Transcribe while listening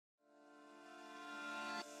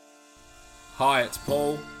Hi, it's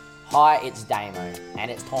Paul. Hi, it's Damo,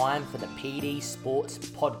 and it's time for the PD Sports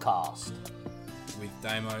Podcast. With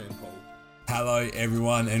Damo and Paul. Hello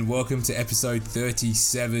everyone and welcome to episode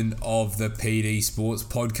 37 of the PD Sports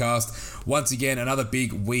Podcast. Once again, another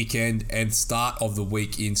big weekend and start of the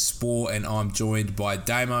week in sport, and I'm joined by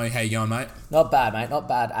Damo. How you going, mate? Not bad, mate. Not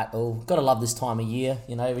bad at all. Gotta love this time of year.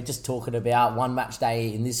 You know, we're just talking about one match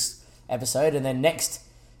day in this episode, and then next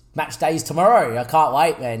match day is tomorrow. I can't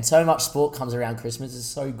wait, man. So much sport comes around Christmas. It's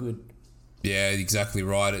so good. Yeah, exactly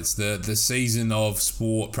right. It's the season of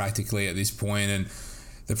sport practically at this point, and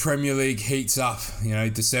the Premier League heats up. You know,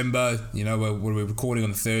 December, we're recording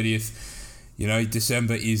on the 30th. You know,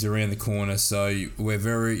 December is around the corner, so we're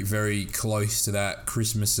very, very close to that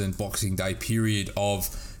Christmas and Boxing Day period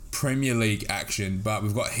of Premier League action. But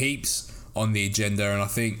we've got heaps on the agenda, and I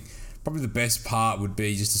think probably the best part would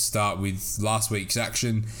be just to start with last week's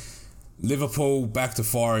action. Liverpool back to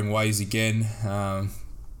firing ways again.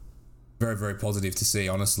 Very, very positive to see,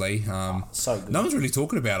 honestly. So good. No one's really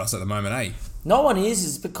talking about us at the moment, eh? No one is.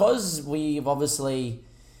 It's because we've obviously...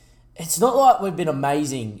 It's not like we've been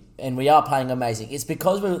amazing and we are playing amazing. It's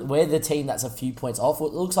because we're the team that's a few points off.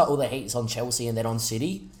 It looks like all the heat's on Chelsea and then on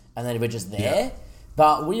City, and then we're just there. Yeah.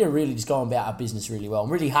 But we are really just going about our business really well.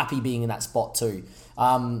 I'm really happy being in that spot too.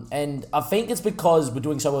 And I think it's because we're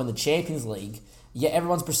doing so well in the Champions League. Yeah,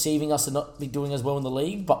 everyone's perceiving us to not be doing as well in the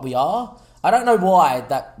league, but we are. I don't know why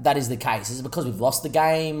that is the case. Is it because we've lost the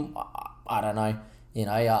game? I don't know. You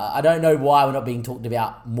know, I don't know why we're not being talked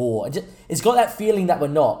about more. It's got that feeling that we're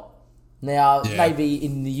not. Now, maybe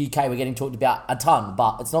in the UK we're getting talked about a ton,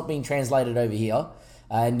 but it's not being translated over here.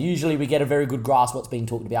 And usually we get a very good grasp of what's being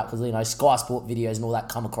talked about because, you know, Sky Sport videos and all that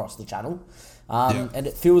come across the channel. And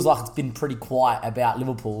it feels like it's been pretty quiet about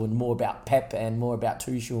Liverpool and more about Pep and more about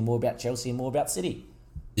Tuchel and more about Chelsea and more about City.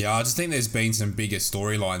 Yeah, I just think there's been some bigger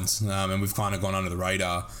storylines, and we've kind of gone under the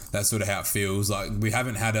radar. That's sort of how it feels. Like, we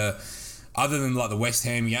haven't had other than like the West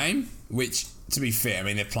Ham game, which, to be fair, I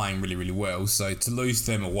mean, they're playing really, really well. So to lose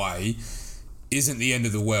them away isn't the end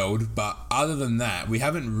of the world. But other than that, we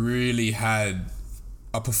haven't really had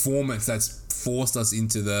a performance that's forced us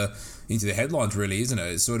into the headlines, really, isn't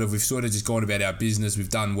it? It's we've sort of just gone about our business. We've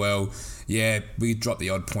done well. Yeah, we dropped the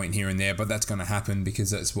odd point here and there, but that's going to happen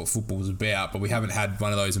because that's what football's about. But we haven't had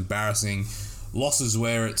one of those embarrassing losses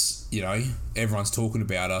where it's, you know, everyone's talking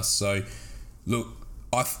about us. So, look,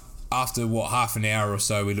 after half an hour or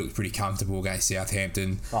so, we looked pretty comfortable against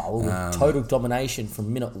Southampton. Total domination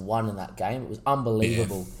from minute one in that game. It was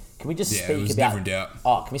unbelievable. Yeah. Can we just speak it was about? Never in doubt.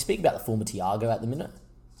 Can we speak about the former Thiago at the minute?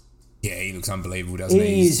 Yeah, he looks unbelievable, doesn't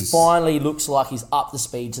he? He finally looks like he's up to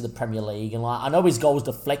speed to the Premier League, and I know his goal's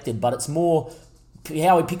deflected, but it's more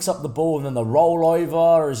how he picks up the ball and then the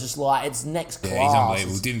rollover is just like it's next class. Yeah, he's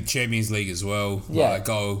unbelievable. Did Champions League as well. Yeah, like a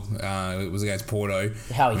goal. It was against Porto.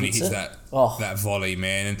 How he hits that volley,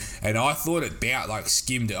 man, and I thought it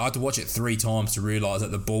skimmed it. I had to watch it 3 times to realise that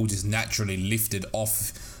the ball just naturally lifted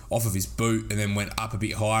off of his boot and then went up a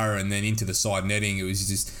bit higher and then into the side netting. It was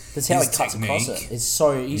just... That's how he cuts across it.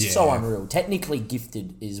 He's so unreal. Technically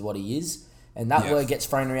gifted is what he is. And that word gets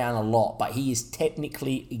thrown around a lot, but he is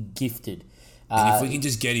technically gifted. And if we can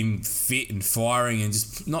just get him fit and firing and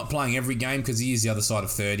just not playing every game, because he is the other side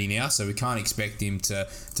of 30 now, so we can't expect him to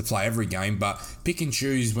play every game, but pick and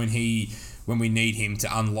choose when we need him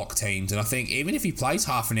to unlock teams. And I think even if he plays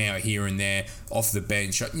half an hour here and there off the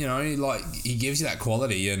bench, you know, like, he gives you that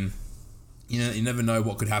quality, and you know, you never know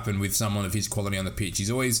what could happen with someone of his quality on the pitch.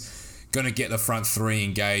 He's always going to get the front 3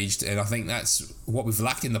 engaged, and I think that's what we've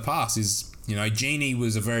lacked in the past is, you know, Gini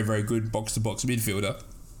was a very, very good box-to-box midfielder,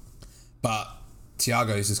 but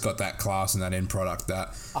Thiago's just got that class and that end product that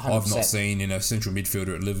 100%. I've not seen in a central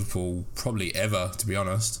midfielder at Liverpool probably ever, to be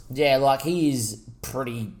honest. Yeah, like, he is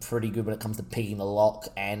pretty good when it comes to picking the lock,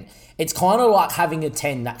 and it's kind of like having a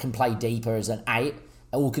 10 that can play deeper as an 8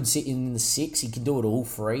 or can sit in the 6. He can do it all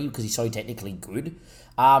 3 because he's so technically good.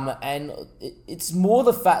 And it's more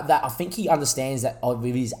the fact that I think he understands that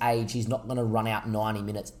with his age, he's not going to run out 90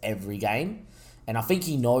 minutes every game. And I think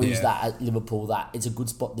he knows that at Liverpool that it's a good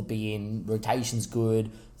spot to be in. Rotation's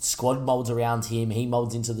good. Squad molds around him. He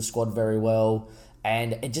molds into the squad very well.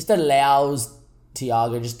 And it just allows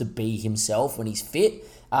Thiago just to be himself when he's fit.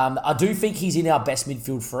 I do think he's in our best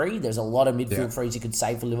midfield 3. There's a lot of midfield 3s you could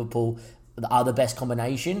say for Liverpool that are the best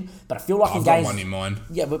combination. But I feel like I've got one in mind.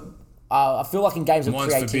 Yeah, but I feel like in games of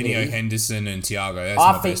Mine's creativity, Fabinho, Henderson, and Thiago. That's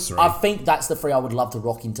my best three. I think that's the three I would love to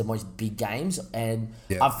rock into most big games. And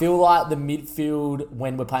Yeah. I feel like the midfield,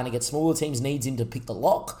 when we're playing against smaller teams, needs him to pick the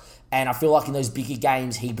lock. And I feel like in those bigger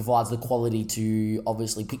games, he provides the quality to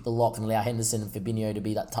obviously pick the lock and allow Henderson and Fabinho to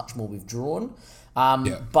be that touch more withdrawn.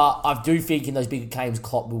 But I do think in those bigger games,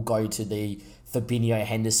 Klopp will go to the Fabinho,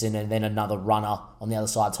 Henderson, and then another runner on the other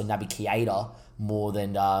side, so Naby Keita more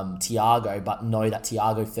than Thiago, but know that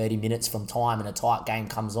Thiago 30 minutes from time and a tight game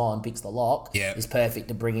comes on, picks the lock, is perfect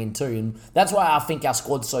to bring in too. And that's why I think our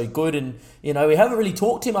squad's so good. And, we haven't really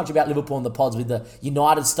talked too much about Liverpool in the pods with the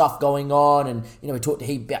United stuff going on. And, we talked a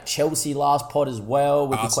heap about Chelsea last pod as well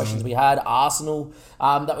with the questions we had. Arsenal.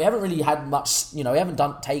 That we haven't really had much, we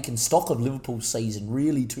haven't taken stock of Liverpool's season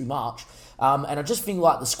really too much. And I just think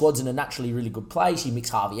like the squad's in a naturally really good place. You mix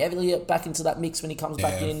Harvey Elliott back into that mix when he comes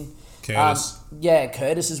back in. Curtis.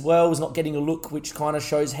 Curtis as well is not getting a look, which kind of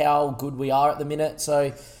shows how good we are at the minute.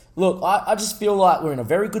 So, look, I just feel like we're in a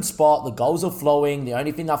very good spot. The goals are flowing. The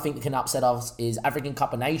only thing I think that can upset us is African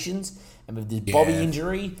Cup of Nations and with this Bobby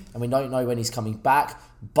injury, and we don't know when he's coming back.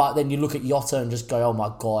 But then you look at Jota and just go, oh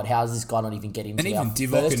my God, how does this guy not even get into our And even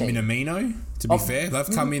first Divock and team? Minamino, to be fair. They've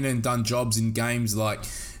come in and done jobs in games like...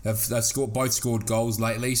 They've both scored goals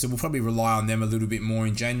lately, so we'll probably rely on them a little bit more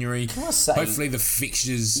in January. Can I say... Hopefully the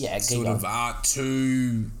fixtures sort of aren't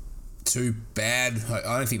too bad.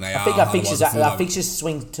 I don't think they are. I think our fixtures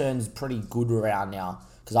swing turns pretty good around now.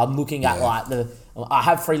 Because I'm looking at I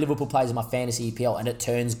have 3 Liverpool players in my fantasy EPL and it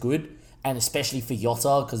turns good. And especially for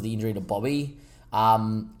Jota because the injury to Bobby.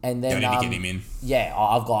 And then don't need to get him in. Yeah,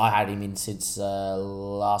 I had him in since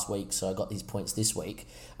last week, so I got these points this week.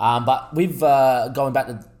 But with going back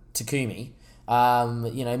to Takumi,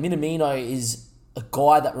 Minamino is a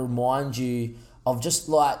guy that reminds you of just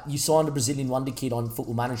like you signed a Brazilian wonder kid on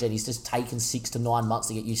Football Manager and he's just taken 6 to 9 months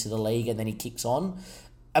to get used to the league and then he kicks on.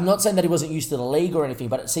 I'm not saying that he wasn't used to the league or anything,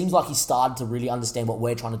 but it seems like he started to really understand what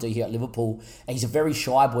we're trying to do here at Liverpool. And he's a very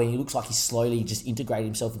shy boy, and he looks like he's slowly just integrated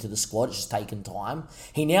himself into the squad. It's just taken time.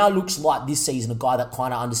 He now looks like this season a guy that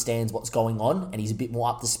kind of understands what's going on, and he's a bit more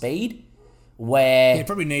up to speed. Where he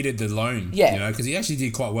probably needed the loan, because he actually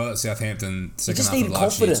did quite well at Southampton second half of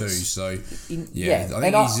last year too. So, I think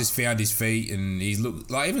he's just found his feet, and he's looked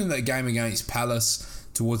like even in that game against Palace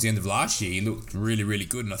towards the end of last year, he looked really, really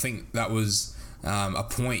good, and I think that was. A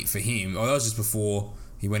point for him. That was just before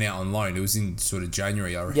he went out on loan. It was in sort of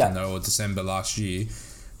January, I reckon, or December last year.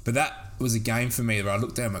 But that was a game for me where I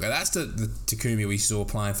looked at him and I go, that's the Takumi we saw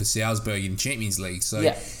playing for Salzburg in Champions League. So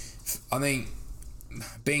I think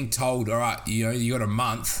being told, all right, you got a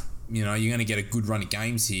month, you're going to get a good run of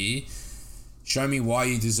games here. Show me why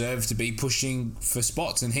you deserve to be pushing for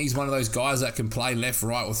spots. And he's one of those guys that can play left,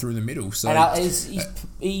 right, or through the middle. So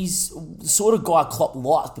he's the sort of guy Klopp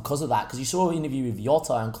likes because of that. Because you saw an interview with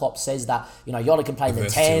Jota, and Klopp says that Jota can play in the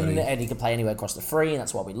 10 and he can play anywhere across the 3, and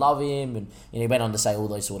that's why we love him. And he went on to say all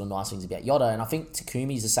those sort of nice things about Jota. And I think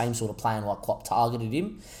Takumi's the same sort of player, and why Klopp targeted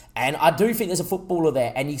him. And I do think there's a footballer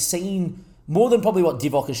there, and he's seen. More than probably what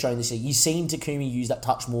Divock has shown this year, you've seen Takumi use that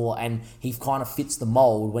touch more and he kind of fits the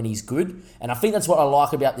mould when he's good. And I think that's what I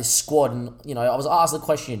like about this squad. And, I was asked the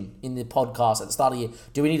question in the podcast at the start of the year,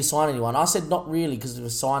 do we need to sign anyone? I said not really because the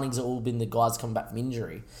signings have all been the guys coming back from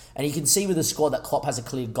injury. And you can see with the squad that Klopp has a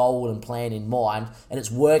clear goal and plan in mind and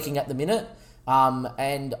it's working at the minute.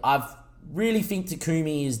 And I really think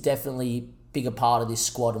Takumi is definitely a bigger part of this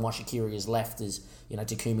squad, and why Shaqiri has left is,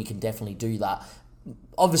 Takumi can definitely do that.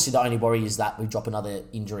 Obviously, the only worry is that we drop another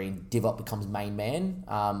injury and Divock becomes main man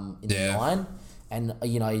in the 9. And,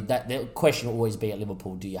 that the question will always be at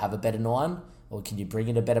Liverpool, do you have a better 9? Or can you bring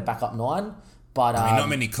in a better backup 9? But not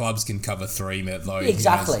many clubs can cover 3, though.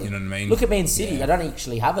 Exactly. You know what I mean? Look at Man City. They don't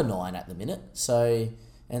actually have a 9 at the minute. So,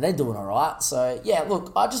 and they're doing all right. So,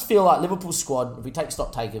 look, I just feel like Liverpool's squad, if we take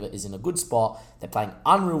of it, is in a good spot. They're playing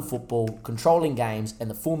unreal football, controlling games, and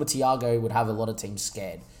the former Thiago would have a lot of teams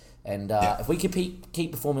scared. And if we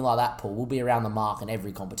keep performing like that, Paul, we'll be around the mark in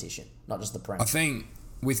every competition, not just the Prem. I think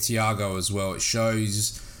with Thiago as well, it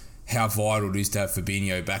shows how vital it is to have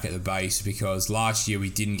Fabinho back at the base, because last year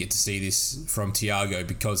we didn't get to see this from Thiago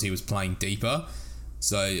because he was playing deeper.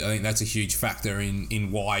 So I think that's a huge factor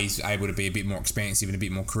in why he's able to be a bit more expansive and a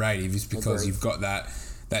bit more creative, is because you've got that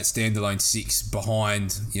standalone 6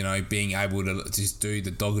 behind, being able to just do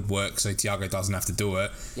the dogged work so Thiago doesn't have to do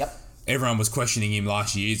it. Yep. Everyone was questioning him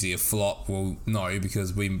last year. Is he a flop? Well, no,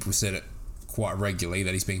 because we said it quite regularly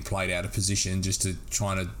that he's being played out of position just to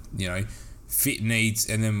try to, fit needs.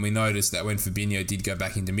 And then we noticed that when Fabinho did go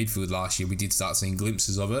back into midfield last year, we did start seeing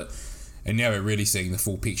glimpses of it. And now we're really seeing the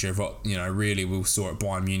full picture of what, really we saw at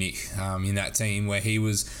Bayern Munich in that team where he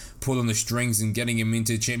was pulling the strings and getting him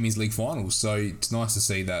into Champions League finals. So it's nice to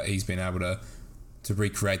see that he's been able to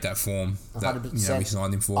recreate that form that we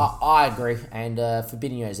signed him for. I agree, and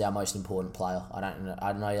Fabinho is our most important player.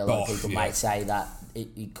 I know a lot of people may say that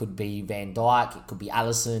it could be Van Dijk, it could be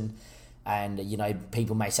Alisson, and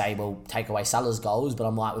people may say, well, take away Salah's goals, but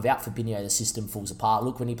I'm like, without Fabinho, the system falls apart.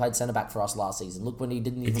 Look when he played centre back for us last season. Look when he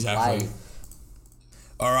didn't even play.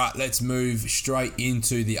 All right, let's move straight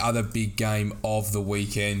into the other big game of the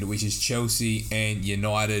weekend, which is Chelsea and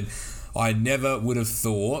United. I never would have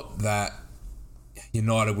thought that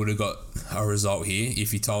United would have got a result here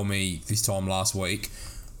if you told me this time last week.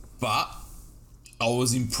 But I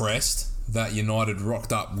was impressed that United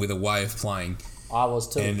rocked up with a way of playing. I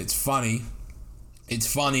was too. And it's funny.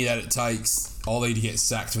 It's funny that it takes Ollie to get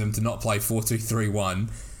sacked for them to not play 4-2-3-1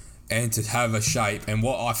 and to have a shape. And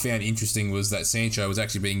what I found interesting was that Sancho was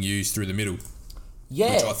actually being used through the middle.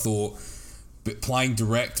 Yeah. Which I thought, but playing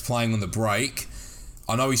direct, playing on the break,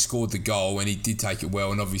 I know he scored the goal and he did take it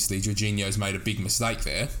well, and obviously Jorginho's made a big mistake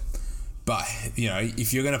there. But,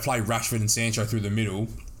 if you're going to play Rashford and Sancho through the middle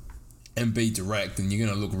and be direct, then you're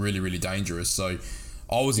going to look really, really dangerous. So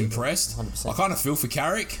I was impressed. 100%. I kind of feel for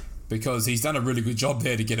Carrick because he's done a really good job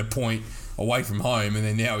there to get a point away from home, and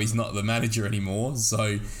then now he's not the manager anymore.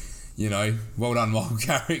 So, well done, Michael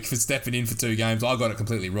Carrick, for stepping in for 2 games. I got it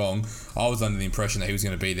completely wrong. I was under the impression that he was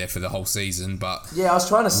going to be there for the whole season, but yeah, I was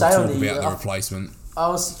trying to say about the replacement. I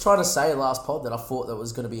was trying to say last pod that I thought that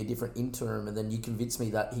was going to be a different interim, and then you convinced me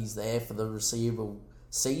that he's there for the foreseeable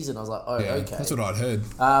season. I was like, okay. That's what I'd heard.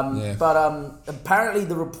 But apparently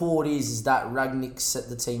the report is that Rangnick set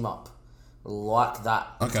the team up like that.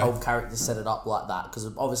 Okay. Told Carrick to set it up like that, because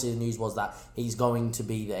obviously the news was that he's going to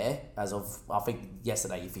be there as of, I think,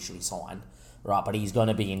 yesterday he officially signed, right? But he's going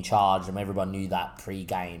to be in charge, and everyone knew that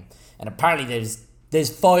pre-game. And apparently there's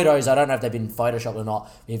photos, I don't know if they've been photoshopped or not,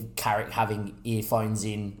 with Carrick having earphones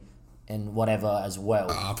in and whatever as well.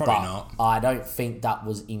 Probably not. I don't think that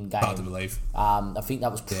was in-game. Hard to believe. I think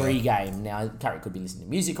that was pre-game. Now, Carrick could be listening to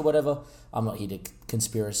music or whatever. I'm not here to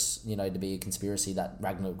to be a conspiracy that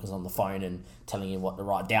Ragnar was on the phone and telling him what to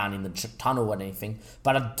write down in the tunnel or anything.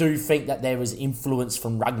 But I do think that there was influence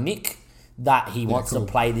from Ragnick that he wants to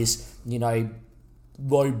play this,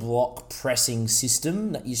 low block pressing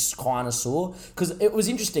system that you kind of saw, because it was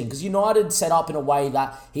interesting because United set up in a way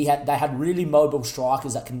that they had really mobile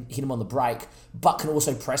strikers that can hit him on the break but can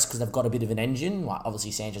also press because they've got a bit of an engine. Like obviously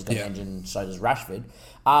Sancho's got an engine, so does Rashford.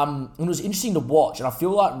 And it was interesting to watch, and I feel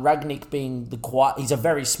like Rangnick being he's a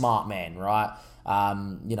very smart man, right?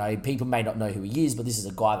 People may not know who he is, but this is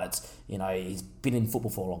a guy that's, he's been in football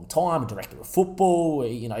for a long time, a director of football.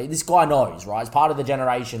 This guy knows, right? He's part of the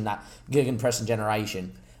generation, that gegenpressing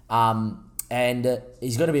generation. And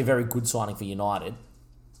he's going to be a very good signing for United.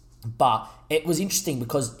 But it was interesting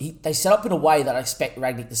because they set up in a way that I expect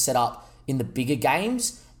Rangnick to set up in the bigger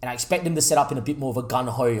games, and I expect them to set up in a bit more of a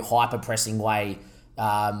gun-ho, hyper-pressing way.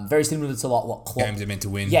 Very similar to like what Klopp... Games they're meant to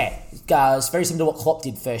win. Yeah, it's very similar to what Klopp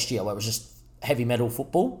did first year, where it was just heavy metal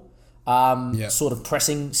football, sort of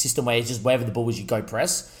pressing system where it's just wherever the ball is, you go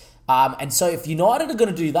press. And so if United are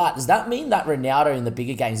going to do that, does that mean that Ronaldo in the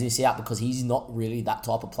bigger games miss out because he's not really that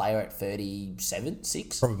type of player at 37,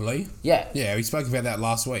 6? Probably. Yeah. Yeah, we spoke about that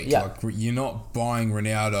last week. Yeah. Like, you're not buying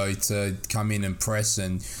Ronaldo to come in and press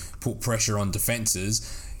and put pressure on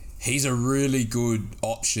defences. He's a really good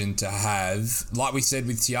option to have. Like we said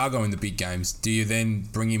with Thiago in the big games, do you then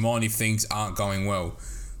bring him on if things aren't going well?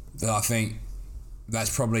 I think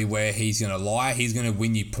that's probably where he's going to lie. He's going to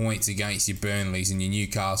win you points against your Burnleys and your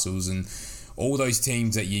Newcastles and all those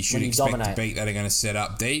teams that you should expect to beat that are going to set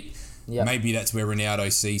up deep. Yep. Maybe that's where Ronaldo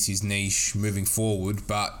sees his niche moving forward.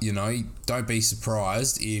 But, don't be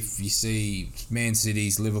surprised if you see Man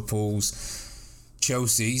City's, Liverpool's,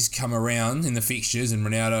 Chelsea's come around in the fixtures and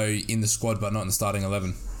Ronaldo in the squad but not in the starting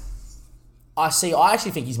 11. I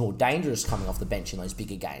actually think he's more dangerous coming off the bench in those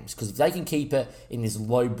bigger games, because if they can keep it in this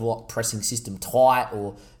low block pressing system tight,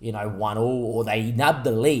 or 1-1, or they nab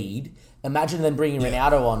the lead, imagine them bringing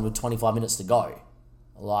Ronaldo on with 25 minutes to go.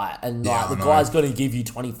 The guy's going to give you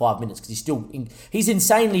 25 minutes because he's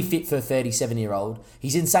insanely fit for a 37-year-old.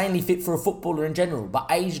 He's insanely fit for a footballer in general, but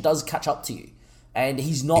age does catch up to you, and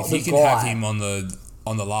he's not the guy. If you can have him on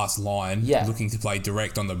the last line, looking to play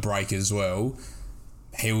direct on the break as well,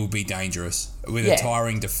 he will be dangerous with a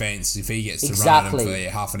tiring defence if he gets to run at him for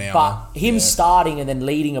half an hour. But him starting and then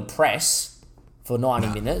leading a press for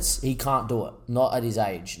 90 minutes, he can't do it. Not at his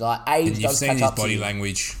age. Age does catch up to you. You've seen his body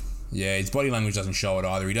language. Yeah, his body language doesn't show it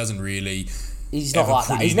either. He doesn't really. He's not like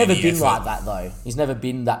that. He's never been like that though. He's never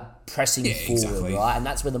been that pressing forward, exactly. right? And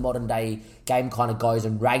that's where the modern day game kind of goes.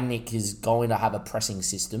 And Rangnick is going to have a pressing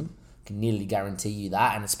system. Can nearly guarantee you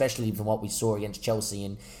that. And especially from what we saw against Chelsea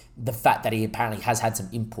and the fact that he apparently has had some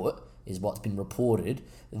input is what's been reported.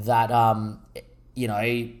 That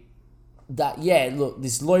look,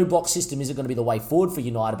 this low block system isn't going to be the way forward for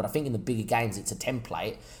United, but I think in the bigger games it's a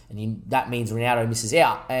template, and that means Ronaldo misses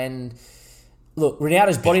out. And look,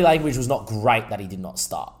 Ronaldo's body language was not great that he did not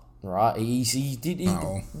start. Right?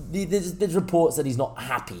 There's reports that he's not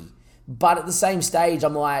happy, but at the same stage,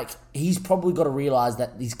 I'm like, he's probably got to realise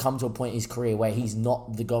that he's come to a point in his career where he's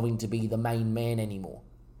not going to be the main man anymore.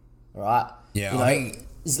 Right? Yeah, I think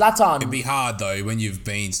Zlatan. It'd be hard though when you've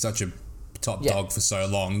been such a top dog for so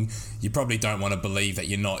long. You probably don't want to believe that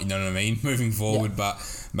you're not, you know what I mean, moving forward, but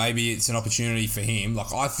maybe it's an opportunity for him.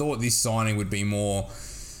 Like, I thought this signing would be more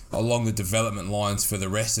along the development lines for the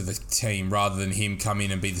rest of the team rather than him come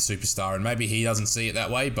in and be the superstar, and maybe he doesn't see it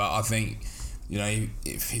that way, but I think, you know,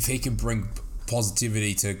 if he can bring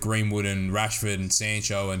positivity to Greenwood and Rashford and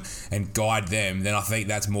Sancho and guide them, then I think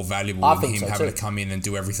that's more valuable than him having to come in and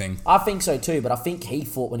do everything. I think so too, but I think he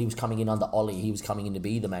thought when he was coming in under Ollie, he was coming in to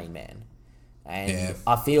be the main man. And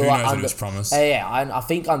I feel like under, it was promised. I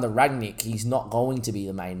think under Rangnick, he's not going to be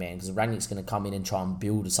the main man because Rangnick's going to come in and try and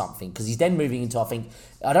build something. Because he's then moving into, I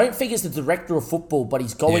don't think it's the director of football, but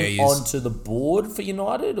he's going onto the board for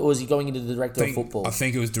United, or is he going into the director of football? I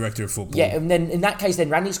think it was director of football. Yeah, and then in that case, then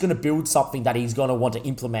Rangnick's going to build something that he's going to want to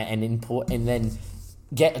implement and input, and then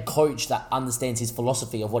get a coach that understands his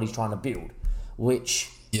philosophy of what he's trying to build,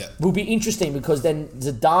 which will be interesting because then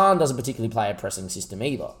Zidane doesn't particularly play a pressing system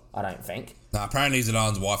either, I don't think. No, apparently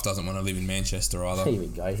Zidane's wife doesn't want to live in Manchester either. Here we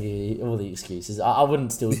go. All the excuses. I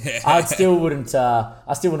still wouldn't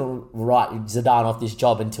write Zidane off this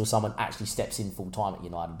job until someone actually steps in full time at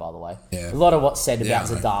United. By the way, a lot of what's said about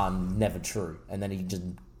Zidane never true, and then he just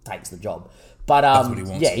takes the job. But that's what he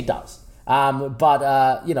wants. Yeah, he does.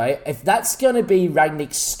 If that's going to be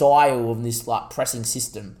Rangnick's style of this like pressing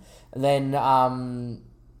system, then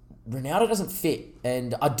Ronaldo doesn't fit,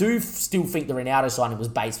 and I do still think the Ronaldo signing was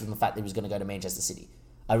based on the fact that he was going to go to Manchester City.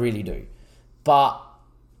 I really do. But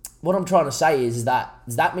what I'm trying to say is that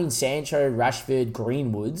does that mean Sancho, Rashford,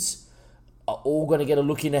 Greenwoods are all going to get a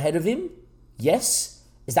look in ahead of him? Yes.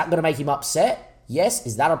 Is that going to make him upset? Yes.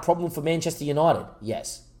 Is that a problem for Manchester United?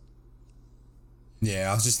 Yes.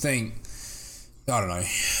 Yeah, I just think, I don't know.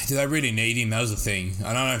 Do they really need him? That was the thing.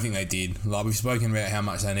 I don't think they did. Like, we've spoken about how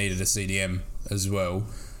much they needed a CDM as well.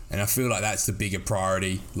 And I feel like that's the bigger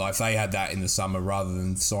priority. Like, if they had that in the summer rather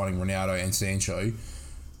than signing Ronaldo and Sancho,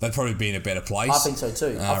 they'd probably be in a better place. I think so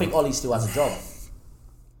too. I think Ollie still has a job.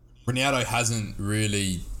 Ronaldo hasn't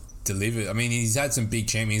really delivered. I mean, he's had some big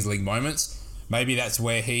Champions League moments. Maybe that's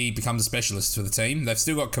where he becomes a specialist for the team. They've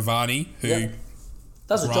still got Cavani, who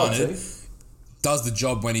does the job too. Does the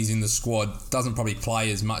job when he's in the squad. Doesn't probably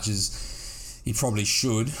play as much as he probably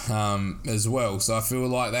should as well. So I feel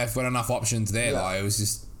like they've got enough options there. Like, it was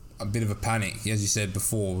just a bit of a panic, as you said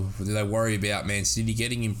before. Did they worry about Man City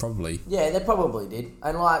getting him? Probably. Yeah, they probably did.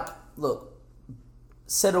 And look,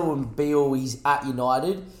 settle and be all he's at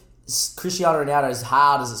United. Cristiano Ronaldo, as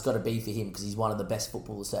hard as it's got to be for him, because he's one of the best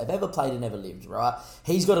footballers to have ever played and ever lived, right?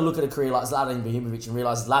 He's got to look at a career like Zlatan Ibrahimovic and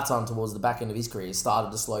realise Zlatan, towards the back end of his career,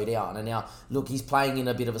 started to slow down. And now, look, he's playing in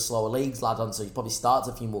a bit of a slower league, Zlatan, so he probably starts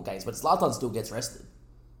a few more games, but Zlatan still gets rested.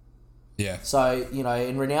 Yeah. So,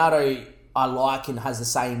 and Ronaldo, I like and has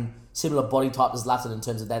the similar body type as Zlatan in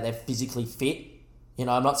terms of that they're physically fit.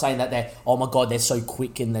 I'm not saying that they're so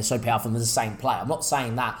quick and they're so powerful and they're the same player. I'm not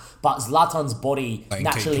saying that. But Zlatan's body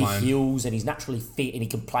naturally heals and he's naturally fit and he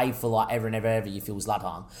can play for ever and ever you feel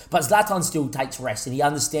Zlatan. But Zlatan still takes rest and he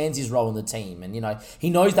understands his role in the team. And, he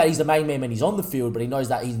knows that he's the main man when he's on the field, but he knows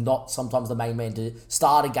that he's not sometimes the main man to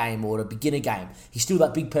start a game or to begin a game. He's still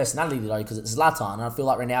that big personality though because it's Zlatan. And I feel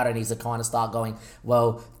like Ronaldo needs to kind of start going,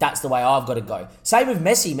 well, that's the way I've got to go. Same with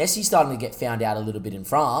Messi. Messi's starting to get found out a little bit in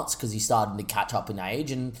France because he's starting to catch up in age.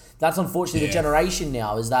 And that's unfortunately the generation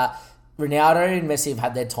now is that Ronaldo and Messi have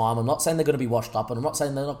had their time. I'm not saying they're going to be washed up and I'm not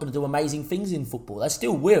saying they're not going to do amazing things in football. They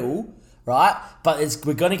still will, right? But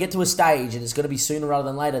we're going to get to a stage and it's going to be sooner rather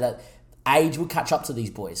than later that age will catch up to these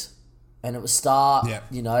boys. And it will start,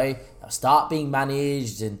 they'll start being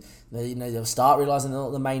managed and they'll start realising they're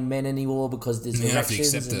not the main men anymore because there's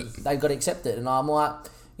directions and they've got to accept it. And I'm like,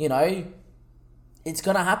 it's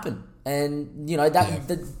going to happen. And,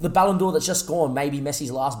 the Ballon d'Or that's just gone may be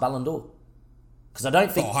Messi's last Ballon d'Or. Because I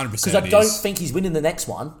don't think he's winning the next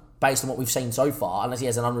one based on what we've seen so far, unless he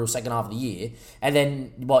has an unreal second half of the year. And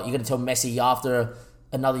then, you're going to tell Messi after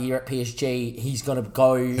another year at PSG, he's going to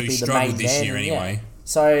go be the main man. This year anyway.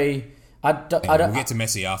 So, We'll get to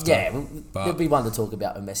Messi after. Yeah, there'll be one to talk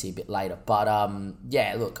about with Messi a bit later. But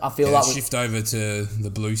look, I feel like shift over to the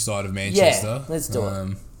blue side of Manchester. Yeah, let's do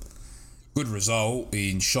it. Good result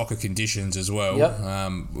in shocker conditions as well,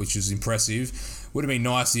 which was impressive. Would have been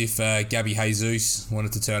nice if Gabby Jesus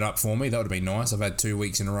wanted to turn up for me. That would have been nice. I've had 2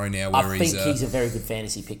 weeks in a row now where he's a very good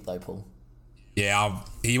fantasy pick though, Paul. Yeah,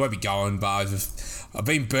 he won't be going, but I've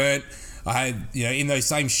been burnt. I had, in those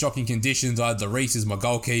same shocking conditions, I had Lloris as my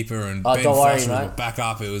goalkeeper and Ben Foster as my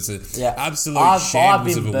backup. It was an absolute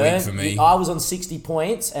shambles of a week for me. I was on 60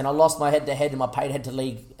 points and I lost my head-to-head in my paid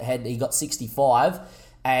head-to-league. He got 65.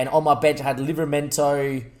 And on my bench, I had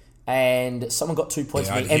Livramento and someone got 2 points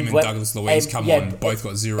for me. Him and Douglas Luiz both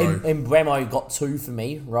got 0. And Bremo got 2 for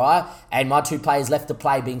me, right? And my 2 players left to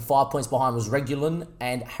play, being 5 points behind, was Regulin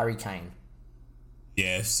and Harry Kane.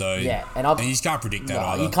 Yeah, so... Yeah, and you just can't predict that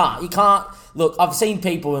either. You can't... Look, I've seen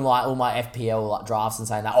people in, all my FPL, drafts and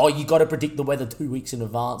saying that, you got to predict the weather 2 weeks in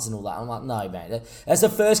advance and all that. I'm like, no, man. That's the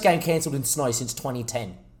first game cancelled in snow since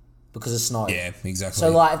 2010 because of snow. Yeah, exactly.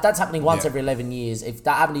 So, if that's happening once every 11 years, if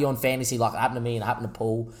that happened to you on fantasy, like it happened to me and it happened to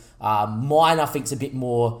Paul, mine, I think, is a bit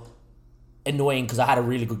more annoying because I had a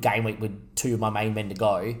really good game week with 2 of my main men to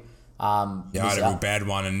go. I had a real bad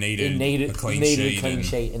one and needed a clean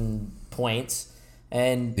sheet and points.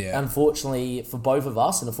 And unfortunately for both of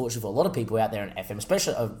us, and unfortunately for a lot of people out there in FM,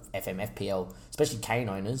 especially FPL, especially Kane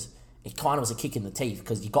owners, it kind of was a kick in the teeth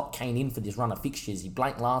because you got Kane in for this run of fixtures. He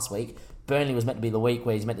blanked last week. Burnley was meant to be the week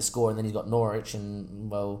where he's meant to score, and then he's got Norwich and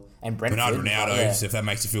Brentford. Bernardo Ronaldo, if that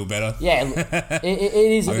makes you feel better. Yeah, it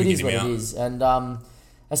is what it is. And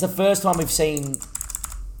that's the first time we've seen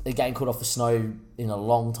a game called off for snow in a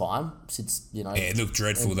long time since, Yeah, it looked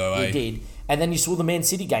dreadful though, It did. And then you saw the Man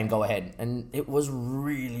City game go ahead, and it was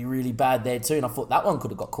really, really bad there too. And I thought that one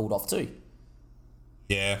could have got called off too.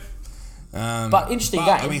 Yeah. But interesting game.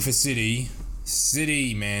 I mean, for City,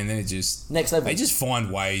 man, they're just... Next level. They just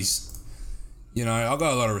find ways... I've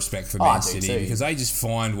got a lot of respect for Man City because they just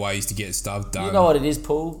find ways to get stuff done. You know what it is,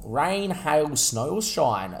 Paul? Rain, hail, snow or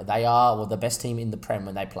shine, they are the best team in the Prem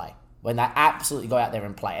when they play. When they absolutely go out there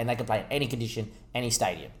and play. And they can play in any condition, any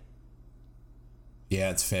stadium.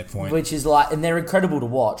 Yeah, it's a fair point. Which is and they're incredible to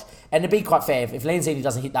watch. And to be quite fair, if Lanzini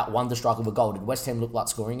doesn't hit that wonder strike of a goal, did West Ham look like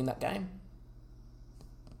scoring in that game?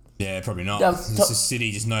 Yeah, probably not. It's just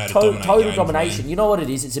City just know how to dominate total games, domination. Man. You know what it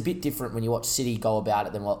is? It's a bit different when you watch City go about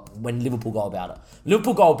it than when Liverpool go about it.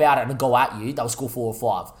 Liverpool go about it and go at you, they'll score 4 or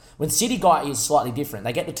 5. When City go at you, it's slightly different.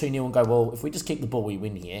 They get to 2-0 and go, well, if we just keep the ball, we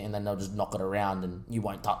win here. And then they'll just knock it around and you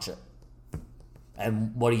won't touch it.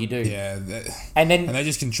 And what do you do? Yeah, and they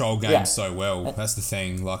just control games so well. That's the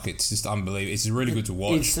thing. It's just unbelievable. It's really good to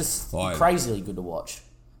watch. It's just crazily good to watch.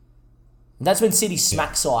 And that's when City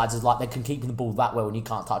smack sides is they can keep the ball that well and you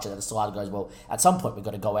can't touch it. And the side goes, well, at some point we've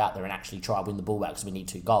got to go out there and actually try to win the ball back because we need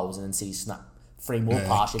 2 goals. And then City snap 3 more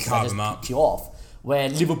past you because they just pick you off. Where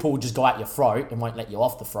Liverpool just go at your throat and won't let you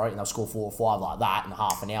off the throat and they'll score 4 or 5 like that in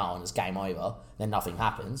half an hour and it's game over. Then nothing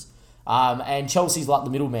happens. And Chelsea's the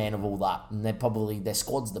middleman of all that, and their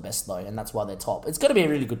squad's the best though, and that's why they're top. It's going to be a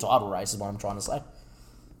really good title race, is what I'm trying to say.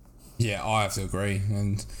 Yeah, I have to agree,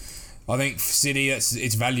 and I think for City,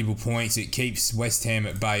 it's valuable points. It keeps West Ham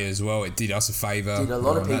at bay as well. It did us a favour. Did a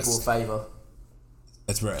lot of people a favour.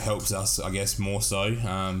 That's where it helps us, I guess, more so.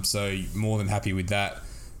 So more than happy with that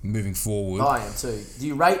moving forward. I am too. Do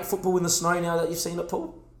you rate football in the snow now that you've seen it,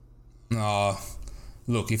 Paul?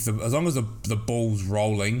 Look, as long as the ball's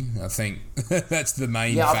rolling, I think that's the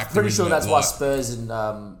main factor. Yeah, I'm pretty sure that's why Spurs and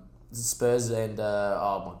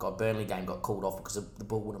oh my God, Burnley game got called off because the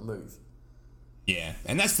ball wouldn't move. Yeah,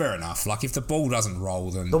 and that's fair enough. If the ball doesn't roll,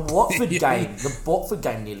 then the Watford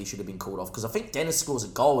game nearly should have been called off because I think Dennis scores a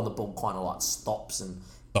goal and the ball kind of stops and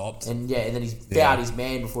then he's fouled his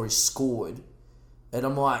man before he scored, and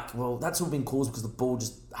I'm like, well, that's all been caused because the ball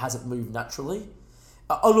just hasn't moved naturally.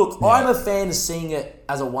 I'm a fan of seeing it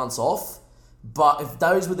as a once-off, but if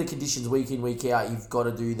those were the conditions week in, week out, you've got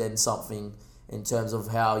to do then something in terms of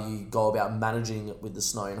how you go about managing it with the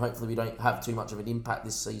snow, and hopefully we don't have too much of an impact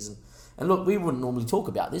this season. And look, we wouldn't normally talk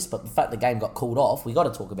about this, but the fact the game got called off, we got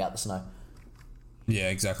to talk about the snow. Yeah,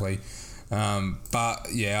 exactly. But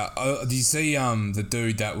yeah, did you see the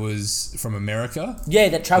dude that was from America? Yeah,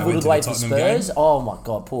 that travelled all the way to Spurs. Game? Oh my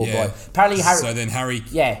God, poor boy. Apparently,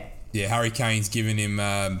 Harry Kane's giving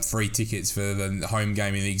him free tickets for the home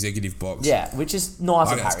game in the executive box. Yeah, which is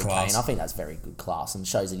nice of Harry Kane. I think that's very good class and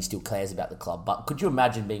shows that he still cares about the club. But could you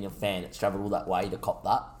imagine being a fan that's travelled all that way to cop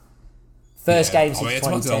that? First game since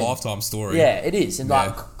 2010. It's a lifetime story. Yeah, it is. And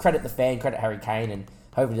credit the fan, credit Harry Kane, and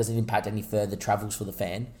Hopefully it doesn't impact any further travels for the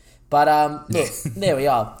fan. But look, there we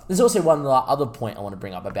are. There's also one other point I want to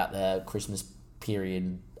bring up about the Christmas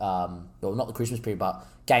period. Well, not the Christmas period, but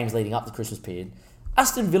games leading up to the Christmas period.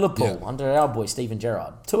 Aston Villa under our boy Steven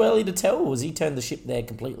Gerrard. Too early to tell, or has he turned the ship there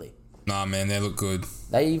completely? Nah, man, they look good.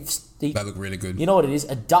 They look really good. You know what it is?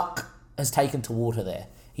 A duck has taken to water there.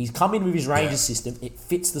 He's come in with his Rangers system. It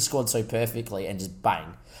fits the squad so perfectly and just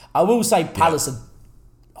bang. I will say Palace are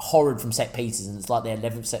horrid from set pieces, and it's like their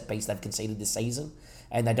 11th set piece they've conceded this season,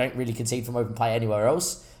 and they don't really concede from open play anywhere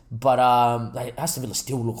else. But Aston Villa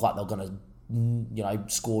still look like they're going to,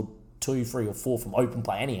 score 2, 3 or 4 from open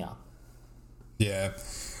play anyhow. Yeah.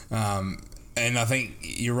 And I think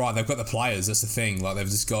you're right. They've got the players. That's the thing. Like they've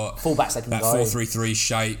just got fullbacks that can that go. 4-3-3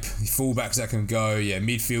 shape. Fullbacks that can go. Yeah,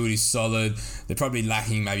 midfield is solid. They're probably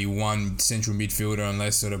lacking maybe one central midfielder,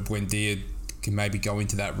 unless sort of Buendia can maybe go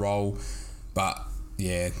into that role. But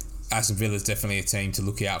yeah, Aston Villa is definitely a team to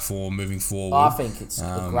look out for moving forward. I think it's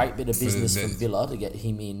a great bit of business for Villa to get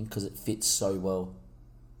him in because it fits so well.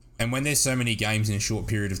 And when there's so many games in a short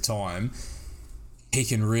period of time, he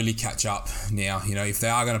can really catch up now. If they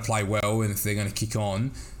are going to play well and if they're going to kick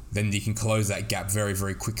on, then you can close that gap very,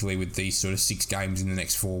 very quickly with these sort of 6 games in the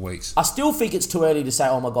next 4 weeks. I still think it's too early to say,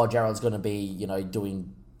 oh my God, Gerrard's going to be,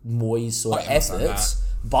 doing Moyes sort of efforts.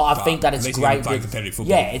 But I think that it's great.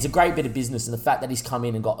 It's a great bit of business, and the fact that he's come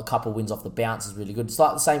in and got a couple of wins off the bounce is really good. It's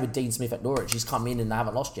like the same with Dean Smith at Norwich. He's come in and they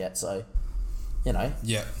haven't lost yet, so...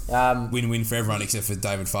 Win-win for everyone except for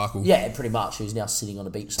David Farkle. Yeah, pretty much. Who's now sitting on a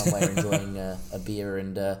beach somewhere enjoying a beer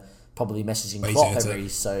and probably messaging Klopp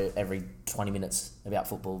every 20 minutes about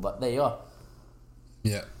football. But there you are.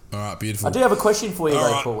 Yeah. All right. Beautiful. I do have a question for you,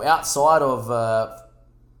 Paul. Outside of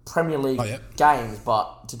Premier League games,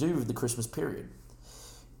 but to do with the Christmas period.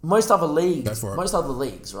 Most other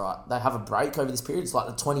leagues, right? They have a break over this period. It's like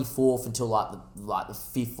the 24th until like the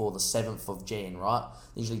 5th or the 7th of Jan, right?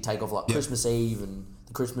 They usually take off Christmas Eve and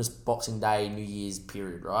the Christmas Boxing Day, New Year's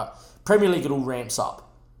period, right? Premier League, it all ramps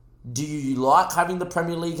up. Do you like having the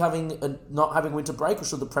Premier League not having winter break, or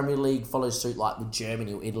should the Premier League follow suit like with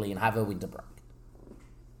Germany or Italy and have a winter break?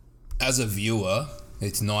 As a viewer,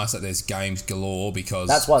 it's nice that there's games galore because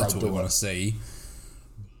that's what we want to see.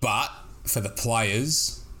 But for the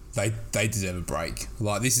players, they deserve a break.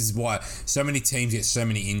 Like, this is why so many teams get so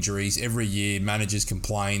many injuries. Every year, managers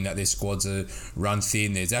complain that their squads are run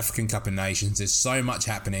thin. There's African Cup of Nations. There's so much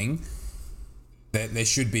happening that there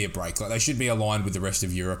should be a break. Like, they should be aligned with the rest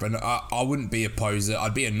of Europe. And I wouldn't be opposed.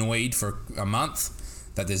 I'd be annoyed for a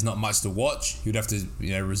month that there's not much to watch. You'd have to,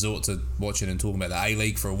 resort to watching and talking about the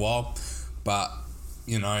A-League for a while. But...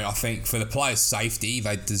 I think for the players' safety,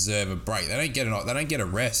 they deserve a break. They don't get a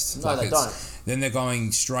rest. No, they don't. Then they're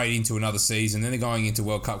going straight into another season. Then they're going into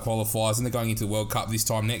World Cup qualifiers. And they're going into the World Cup this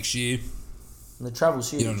time next year. And the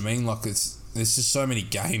travel's huge. You know what I mean? Like, there's just so many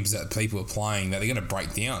games that people are playing that they're going to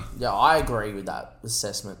break down. Yeah, I agree with that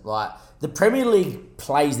assessment. Like, the Premier League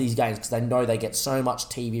plays these games because they know they get so much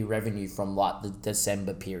TV revenue from, like, the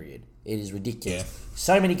December period. It is ridiculous. Yeah.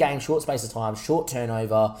 So many games, short space of time, short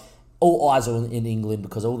turnover. All eyes are in England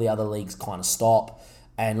because all the other leagues kind of stop.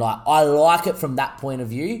 And, like, I like it from that point of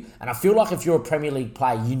view. And I feel like if you're a Premier League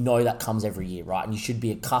player, that comes every year, right? And you should be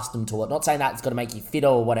accustomed to it. Not saying that it's going to make you fitter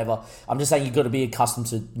or whatever. I'm just saying you've got to be accustomed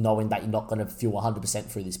to knowing that you're not going to feel 100%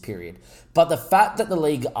 through this period. But the fact that the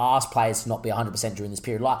league asks players to not be 100% during this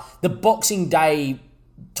period, like the Boxing Day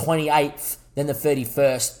 28th, then the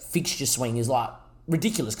 31st fixture swing is like,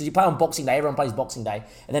 ridiculous because you play on Boxing Day, everyone plays Boxing Day,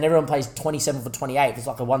 and then everyone plays 27th or 28th. It's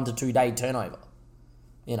like a 1 to 2 day turnover,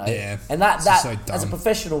 Yeah, and that so as a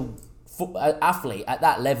professional athlete at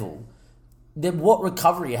that level, then what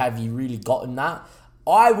recovery have you really gotten that?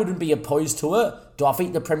 I wouldn't be opposed to it. Do I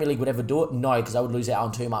think the Premier League would ever do it? No, because I would lose out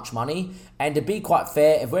on too much money. And to be quite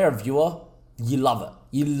fair, if we're a viewer, you love it.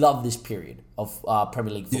 You love this period of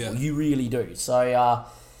Premier League football. Yeah. You really do. So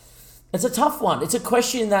it's a tough one. It's a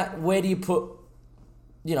question that where do you put...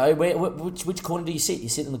 which corner do you sit? Do you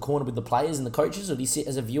sit in the corner with the players and the coaches, or do you sit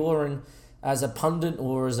as a viewer and as a pundit,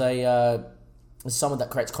 or as as someone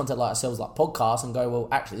that creates content like ourselves, like podcasts, and go, well,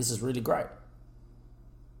 actually, this is really great.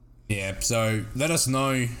 Yeah, so let us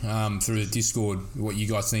know through the Discord what you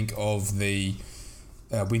guys think of the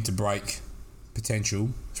winter break potential.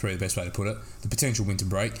 It's probably the best way to put it. The potential winter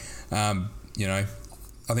break.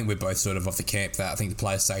 I think we're both sort of off the camp that I think the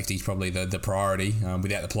player safety is probably the priority.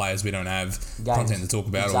 Without the players, we don't have content to talk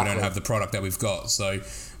about, or we don't have the product that we've got. So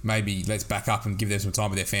maybe let's back up and give them some time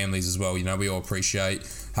with their families as well. We all appreciate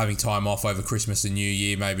having time off over Christmas and New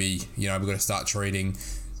Year. Maybe, we've got to start treating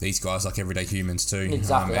these guys like everyday humans too.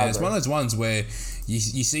 Exactly. And it's one of those ones where you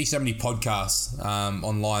see so many podcasts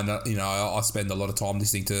online. I spend a lot of time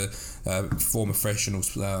listening to former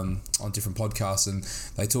professionals on different podcasts, and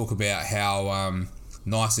they talk about how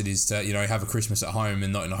nice it is to have a Christmas at home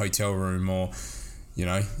and not in a hotel room, or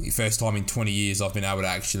first time in 20 years I've been able to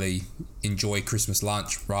actually enjoy Christmas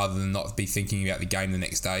lunch rather than not be thinking about the game the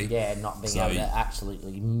next day. Yeah, not being able to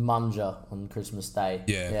absolutely munger on Christmas Day.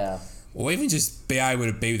 Yeah. Or even just be able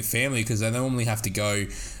to be with the family, because they normally have to go,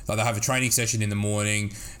 like they'll have a training session in the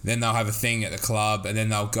morning, then they'll have a thing at the club, and then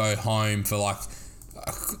they'll go home for like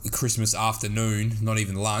a Christmas afternoon, not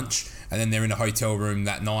even lunch, and then they're in a hotel room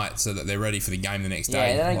that night so that they're ready for the game the next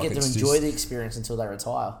day. Yeah, they don't get to enjoy the experience until they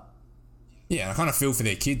retire. Yeah, I kind of feel for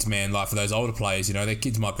their kids, man. Like for those older players, their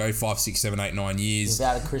kids might go 5, 6, 7, 8, 9 years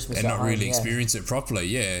without a Christmas and at not home, really experience it properly.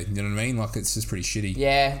 Yeah, you know what I mean? Like it's just pretty shitty.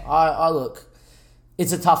 Yeah, I look.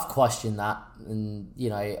 It's a tough question, that, and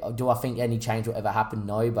do I think any change will ever happen?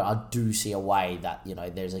 No, but I do see a way that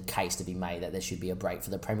there's a case to be made that there should be a break for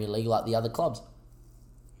the Premier League like the other clubs.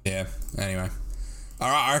 Yeah. Anyway, all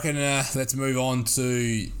right. I reckon let's move on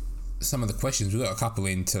to some of the questions. We've got a couple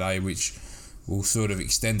in today, which will sort of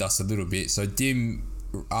extend us a little bit. So Dim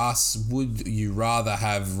asks, would you rather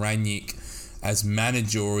have Rangnick as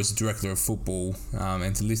manager or as director of football,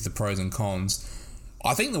 and to list the pros and cons?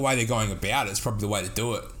 I think the way they're going about it is probably the way to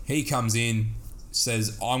do it. He comes in,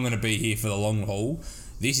 says, I'm going to be here for the long haul.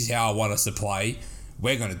 This is how I want us to play.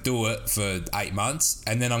 We're going to do it for 8 months,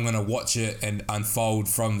 and then I'm going to watch it and unfold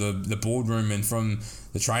from the boardroom and from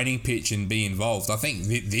the training pitch and be involved. I think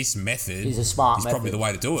this method is probably the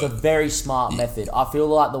way to do it. It's a very smart method. I feel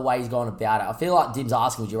like the way he's going about it, I feel like Dim's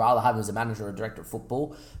asking, would you rather have him as a manager or a director of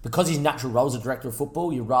football? Because his natural role is a director of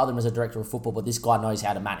football, you'd rather him as a director of football, but this guy knows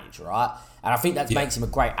how to manage, right? And I think that makes him a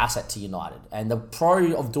great asset to United. And the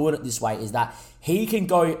pro of doing it this way is that he can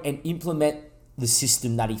go and implement the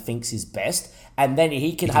system that he thinks is best, and then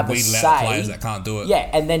he can have a say. Players that can't do it. Yeah,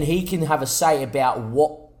 and then he can have a say about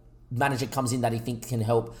what manager comes in that he thinks can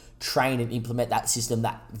help train and implement that system,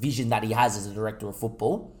 that vision that he has as a director of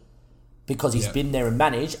football, because he's been there and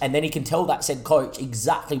managed, and then he can tell that said coach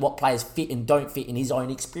exactly what players fit and don't fit in his own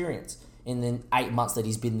experience in the 8 months that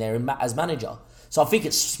he's been there as manager. So I think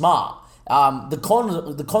it's smart. The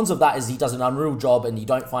cons of that is he does an unreal job and you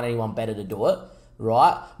don't find anyone better to do it,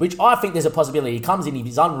 right? Which I think there's a possibility. He comes in,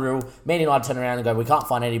 he's unreal, Man United turn around and go, we can't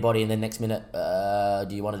find anybody, and then next minute,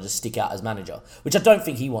 do you want to just stick out as manager? Which I don't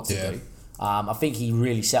think he wants to do. I think he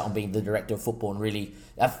really set on being the director of football, and really,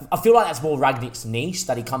 I feel like that's more Rangnick's niche,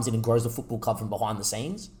 that he comes in and grows the football club from behind the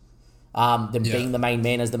scenes, than being the main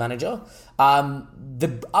man as the manager.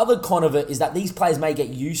 The other con of it is that these players may get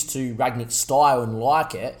used to Rangnick's style and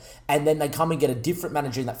like it, and then they come and get a different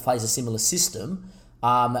manager that plays a similar system,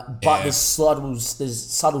 but there's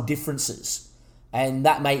subtle differences, and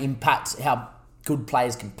that may impact how good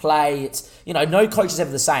players can play. It's, no coach is ever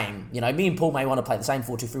the same. Me and Paul may want to play the same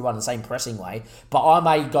 4-2-3-1 the same pressing way, but I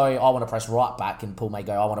may go, I want to press right back, and Paul may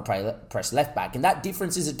go, I want to press left back, and that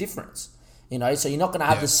difference is a difference. So you're not going to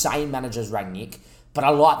have the same manager as Rangnick, but I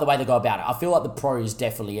like the way they go about it. I feel like the pros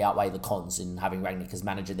definitely outweigh the cons in having Rangnick as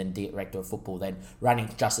manager than director of football, than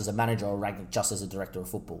Rangnick just as a manager or Rangnick just as a director of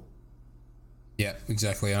football. Yeah,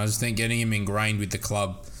 exactly. And I just think getting him ingrained with the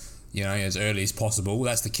club, as early as possible,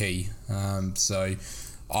 that's the key. So,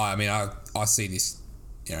 I see this,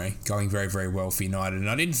 going very, very well for United. And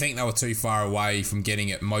I didn't think they were too far away from getting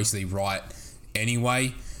it mostly right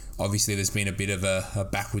anyway. Obviously, there's been a bit of a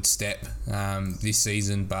backward step this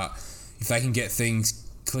season, but if they can get things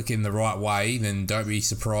clicking the right way, then don't be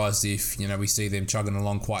surprised if we see them chugging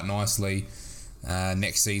along quite nicely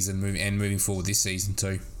next season moving forward this season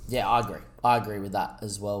too. Yeah, I agree with that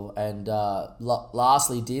as well. And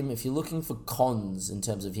lastly, Dim, if you're looking for cons in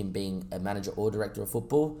terms of him being a manager or director of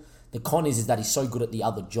football, the con is that he's so good at the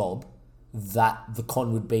other job that the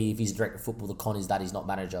con would be, if he's a director of football, the con is that he's not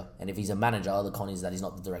manager. And if he's a manager, the con is that he's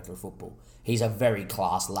not the director of football. He's a very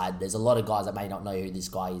class lad. There's a lot of guys that may not know who this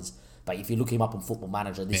guy is, but if you look him up on Football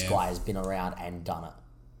Manager, this guy has been around and done it.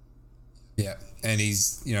 Yeah, and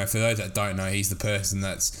he's, for those that don't know, he's the person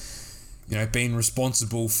that's, been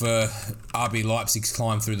responsible for RB Leipzig's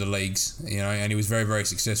climb through the leagues, and he was very, very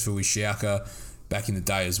successful with Schalke back in the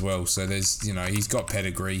day as well. So there's, he's got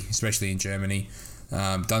pedigree, especially in Germany.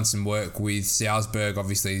 Done some work with Salzburg,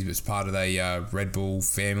 obviously, as part of a Red Bull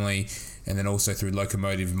family, and then also through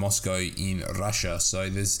Lokomotiv Moscow in Russia. So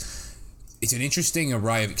it's an interesting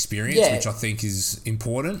array of experience, which I think is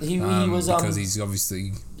important. He was because he's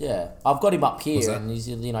obviously I've got him up here, and he's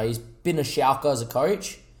he's been a Schalke as a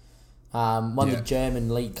coach. Won the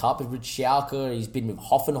German League Cup with Schalke. He's been with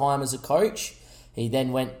Hoffenheim as a coach. He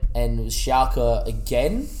then went and was Schalke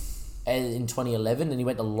again in 2011, and he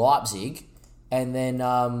went to Leipzig, and then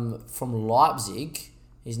from Leipzig,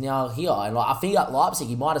 he's now here. And I think at Leipzig,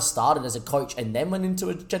 he might have started as a coach and then went into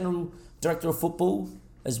a general director of football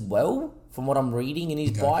as well, from what I'm reading in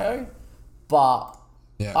his bio. But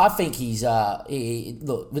I think he's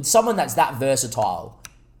look, with someone that's that versatile.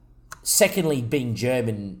 Secondly, being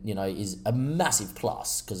German, is a massive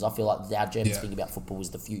plus, because I feel like our Germans think about football as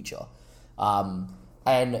the future.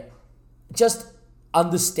 And just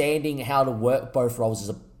understanding how to work both roles is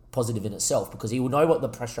a positive in itself, because he will know what the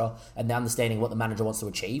pressure and the understanding what the manager wants to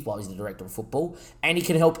achieve while he's the director of football, and he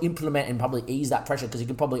can help implement and probably ease that pressure, because he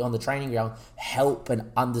can probably on the training ground help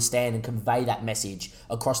and understand and convey that message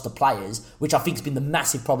across the players, which I think has been the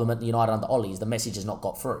massive problem at the United under Ollie, is the message has not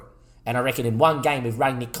got through. And I reckon in one game with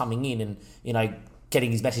Rangnick coming in and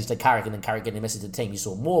getting his message to Carrick, and then Carrick getting a message to the team, you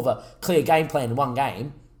saw more of a clear game plan in one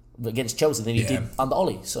game against Chelsea than he did under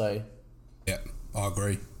Ollie. So yeah, I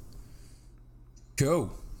agree.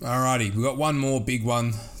 Cool. Alrighty, we've got one more big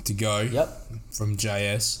one to go from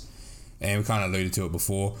JS, and we kind of alluded to it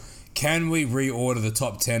before. Can we reorder the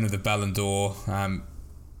top 10 of the Ballon d'Or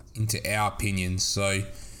into our opinions? So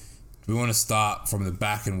we want to start from the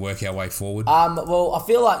back and work our way forward. Well, I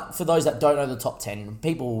feel like for those that don't know the top 10,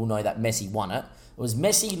 people will know that Messi won it. It was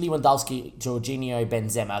Messi, Lewandowski, Jorginho,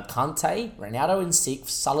 Benzema, Kante, Ronaldo in 6th,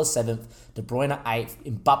 Salah 7th, De Bruyne 8th,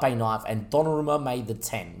 Mbappe 9th, and Donnarumma made the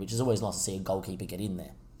 10, which is always nice to see a goalkeeper get in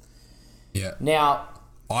there. Yeah. Now,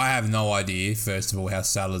 I have no idea, first of all, how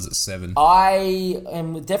Salah's at 7. I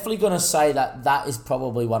am definitely going to say that is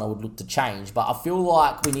probably one I would look to change, but I feel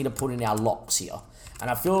like we need to put in our locks here. And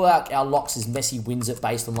I feel like our locks is Messi wins it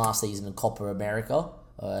based on last season in Copa America.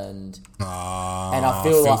 And I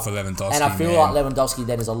feel like for Lewandowski, and I feel like Lewandowski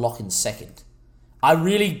then is a lock in second. I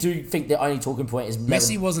really do think the only talking point is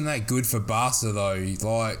Messi wasn't that good for Barca though.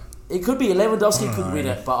 Like, it could be Lewandowski could win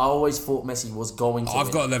it, but I always thought Messi was going to.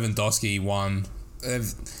 I've got Lewandowski one.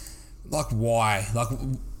 Like why? Like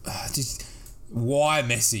just why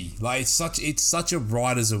Messi? Like it's such a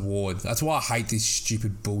writer's award. That's why I hate this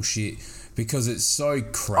stupid bullshit, because it's so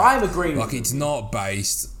crap. I'm agreeing. Like it's not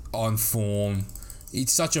based on form.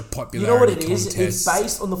 It's such a popularity You know what it is? contest. It's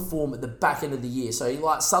based on the form at the back end of the year. So,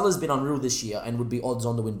 like, Salah's been unreal this year and would be odds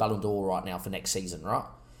on to win Ballon d'Or right now for next season, right?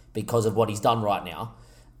 Because of what he's done right now.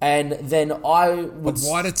 And then I would... But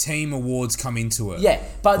why do team awards come into it? Yeah,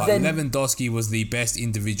 but like then... Lewandowski was the best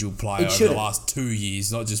individual player over the last 2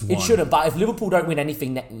 years, not just one. It shouldn't, but if Liverpool don't win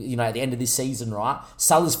anything, at the end of this season, right,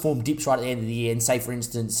 Salah's form dips right at the end of the year, and say, for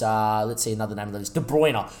instance, let's see another name of the list, De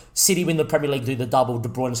Bruyne. City win the Premier League, do the double, De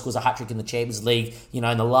Bruyne scores a hat-trick in the Champions League, in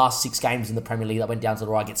the last 6 games in the Premier League that went down to the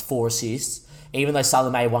right, gets 4 assists. Even though Salah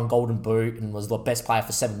may have won Golden Boot and was the best player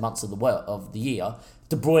for 7 months of the year,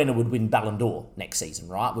 De Bruyne would win Ballon d'Or next season,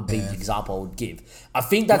 right? Would be the example I would give. I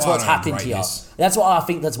think that's what's happened here. That's what I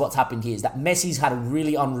think. That's what's happened here is that Messi's had a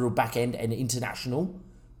really unreal back end and international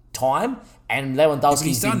time, and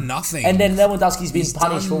Lewandowski's done nothing. And then Lewandowski's been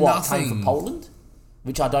punished for what? Playing for Poland,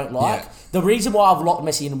 which I don't like. Yeah. The reason why I've locked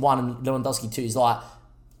Messi in 1 and Lewandowski 2 is like,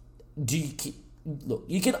 look,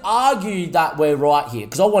 you can argue that we're right here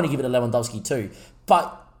because I want to give it to Lewandowski too,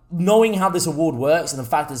 but knowing how this award works and the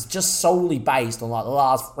fact that it's just solely based on like the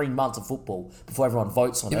last 3 months of football before everyone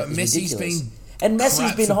votes on it is Messi's ridiculous. And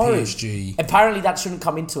Messi's been horrid. PSG. Apparently that shouldn't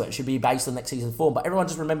come into it. It should be based on next season's form. But everyone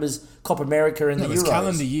just remembers Copa America and the Euros. It's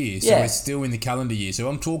calendar year, so we're still in the calendar year. So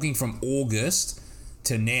I'm talking from August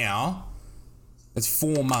to now. It's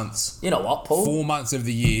 4 months. You know what, Paul? 4 months of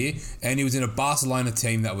the year, and he was in a Barcelona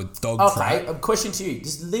team that would dog crap. Okay, a question to you.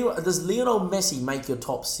 Does Lionel Messi make your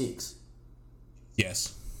top 6?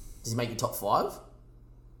 Yes. Does he make your top 5?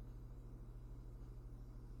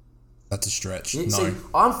 That's a stretch. Yeah, no. See,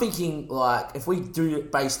 I'm thinking, like, if we do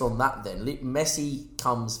it based on that, then Messi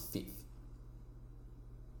comes 5th.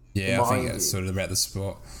 Yeah, I think that's sort of about the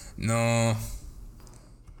spot. No.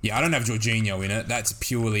 Yeah, I don't have Jorginho in it. That's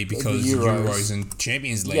purely because Euros and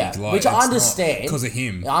Champions League. Yeah, like, which I understand. Because of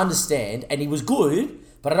him. I understand, and he was good,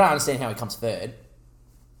 but I don't understand how he comes 3rd.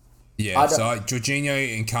 Yeah, so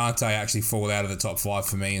Jorginho and Kante actually fall out of the top 5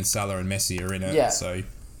 for me, and Salah and Messi are in it. Yeah. So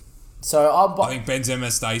I think Benzema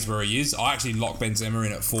stays where he is. I actually lock Benzema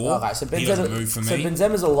in at 4. Okay, so he doesn't move for me. So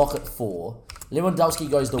Benzema's a lock at 4. Lewandowski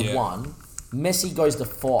goes to 1. Messi goes to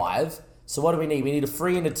 5. So what do we need? We need a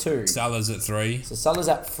 3 and a 2. Salah's at 3. So Salah's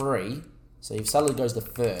at 3. So if Salah goes to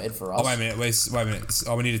 3rd for us. Oh, wait a minute.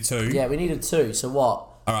 Oh, we need a 2. Yeah, we need a 2. So what?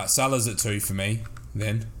 All right, Salah's at 2 for me,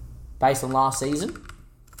 then. Based on last season?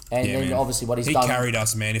 And Yeah, then man. obviously what he's He done. carried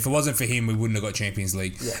us, man. If it wasn't for him, we wouldn't have got Champions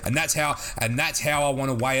League. Yeah. And that's how I want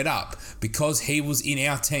to weigh it up. Because he was in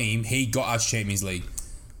our team, he got us Champions League.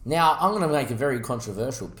 Now, I'm going to make a very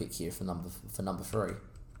controversial pick here for number 3.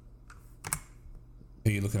 Who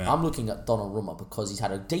are you looking at? I'm looking at Donnarumma because he's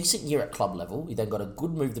had a decent year at club level. He then got a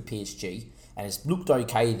good move to PSG and it's looked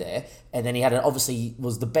okay there. And then he had obviously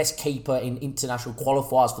was the best keeper in international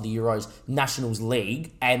qualifiers for the Euros Nationals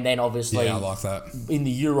League. And then obviously Yeah, I like that. in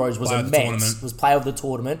the Euros was Player of the immense. tournament. Was player of the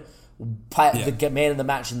tournament, the man of the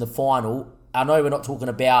match in the final. I know we're not talking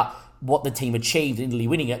about what the team achieved in Italy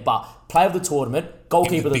winning it, but player of the tournament,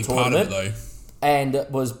 goalkeeper of the Big part of tournament, it, though.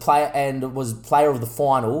 and was player of the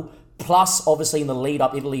final. Plus, obviously, in the lead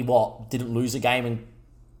up, Italy didn't lose a game in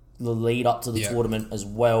the lead up to the tournament as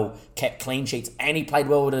well. Kept clean sheets, and he played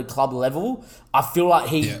well at a club level. I feel like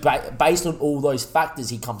based on all those factors,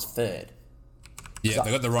 he comes third. Yeah, So- they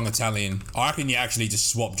got the wrong Italian. I reckon you actually just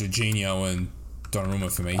swap Jorginho and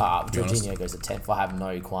Donnarumma for me. To be honest. Jorginho goes to 10th. I have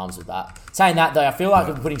no qualms with that. Saying that, though, I feel like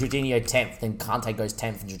if we're putting Jorginho 10th, then Kante goes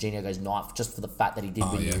 10th and Jorginho goes 9th, just for the fact that he did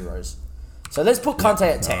win the Euros. So let's put Kante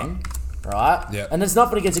at 10, right? Yeah. And there's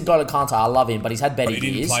nothing against N'Golo Kante. I love him, but he's had better But he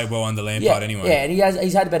years. didn't play well under Lampard anyway. Yeah, and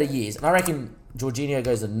he's had better years. And I reckon Jorginho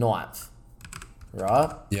goes to 9th,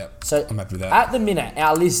 right? Yeah, So I'm happy with that. at the minute,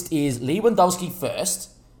 our list is Lewandowski first,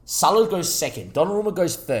 Salah goes second, Donnarumma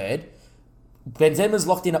goes third, Benzema's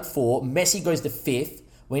locked in at 4, Messi goes to 5th.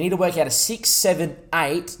 We need to work out a 6, 7,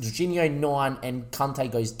 8, Jorginho 9, and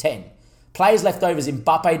Kante goes 10. Players left over is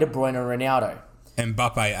Mbappe, De Bruyne, and Ronaldo.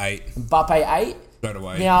 Mbappe 8 Mbappe 8. straight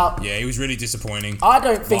away. Now- yeah, he was really disappointing. I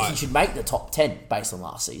don't think he Right. should make the top 10 based on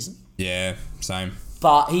last season. Yeah, same.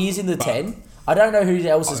 But he is in the 10. I don't know who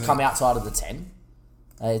else has come outside of the 10.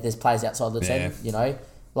 There's players outside of the 10, Yeah. you know.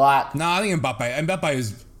 Like, No, I think Mbappe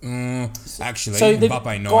was actually So the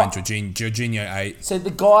Mbappe 9, guy- Jorginho 8, so the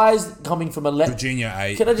guys coming from 11. Jorginho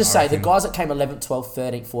 8. Can I just say, the reckon. guys that came 11th, 12th,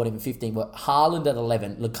 13th, 14th, and 15th were Haaland at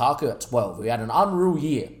 11, Lukaku at 12, who had an unreal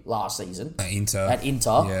year last season At Inter.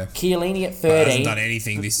 Yeah. Chiellini at But 13. hasn't done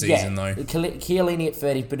anything this season though. Chiellini at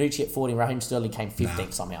 13, Bonucci at 14, Raheem Sterling came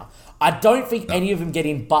 15th somehow. I don't think any of them get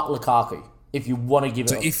in but Lukaku, if you want to give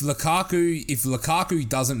So it if Lukaku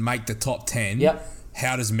doesn't make the top 10, Yep.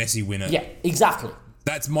 how does Messi win it? Yeah, exactly.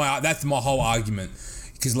 That's my whole argument.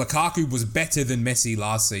 Because Lukaku was better than Messi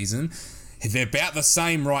last season. They're about the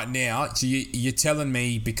same right now. So you're telling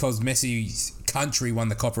me because Messi's country won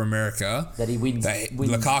the Copa America That he wins.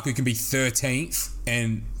 Lukaku can be 13th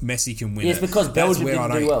and Messi can win Yeah, it's it. because Belgium That's where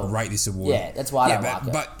didn't I do don't well. rate this award. Yeah, that's why I don't like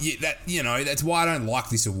it. But that's why I don't like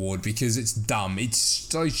this award because it's dumb. It's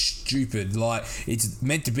so stupid. Like it's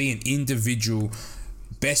meant to be an individual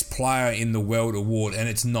best player in the world award, and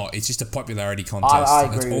it's not. It's just a popularity contest. I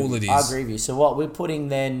agree. That's all it is. I agree with you. So what we're putting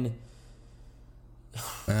then?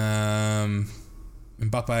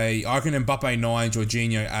 Mbappe. I reckon Mbappe 9,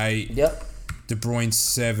 Jorginho 8, Yep. De Bruyne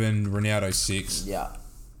 7, Ronaldo 6. Yeah.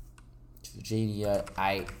 Jorginho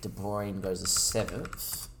 8, De Bruyne goes to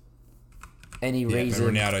 7th. Any Yeah, reason?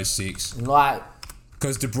 and Ronaldo 6. Like,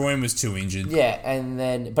 Because De Bruyne was too injured.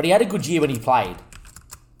 yeah, but he had a good year when he played.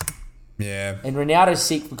 Yeah. And Ronaldo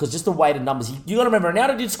 6 because just the weighted numbers. You got to remember,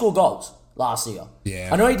 Ronaldo did score goals last year. Yeah.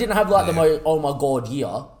 I know he didn't have like the Yeah. most oh my god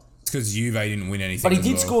year, It's because Juve didn't win anything. but he as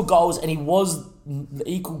did well. score goals and he was the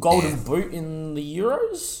equal golden boot in the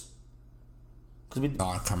Euros. Because Oh,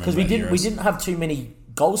 I can't remember Because we that didn't Euros. have too many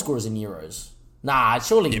goal scorers in Euros. Nah,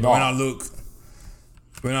 surely Yeah, not. but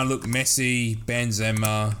when I look Messi,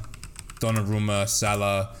 Benzema, Donnarumma,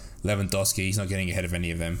 Salah, Lewandowski, he's not getting ahead of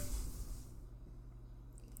any of them.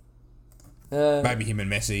 Maybe him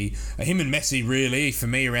and Messi. Him and Messi really, for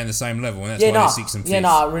me, around the same level, and that's why they're 6th and 5th. Yeah,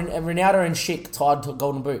 no. Ronaldo and Schick tied to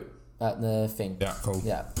golden boot at the thing. Yeah, cool.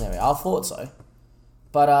 Yeah, there we are. I thought so.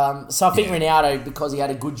 But so I think Yeah. Ronaldo, because he had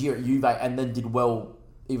a good year at Juve and then did well,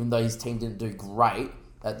 even though his team didn't do great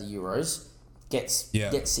at the Euros, gets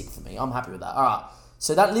 6th for me. I'm happy with that. All right.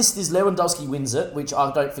 So that list is Lewandowski wins it, which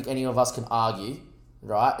I don't think any of us can argue,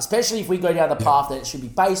 right? Especially if we go down the path that it should be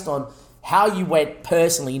based on how you went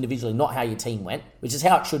personally, individually, not how your team went, which is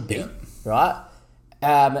how it should be, right?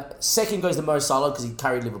 Second goes to Mo Salah because he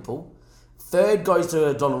carried Liverpool. Third goes to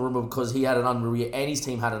Donnarumma because he had an unreal year and his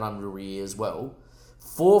team had an unreal year as well.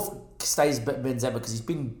 Fourth stays Benzema because he's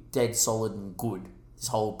been dead solid and good this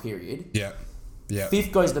whole period. Yeah. Yeah.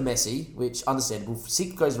 Fifth goes to Messi, which understandable.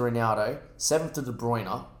 Sixth goes to Ronaldo. Seventh to De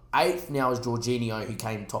Bruyne. Eighth now is Jorginho, who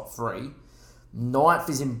came top 3. Ninth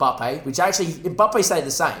is Mbappe, which actually Mbappe stayed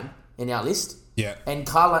the same in our list. Yeah. And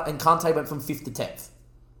Kante went from 5th to 10th.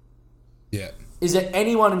 Yeah. Is there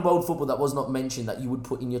anyone in world football that was not mentioned that you would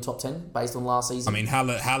put in your top 10 based on last season? I mean,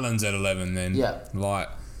 Haaland's at 11 then. Yeah. Like,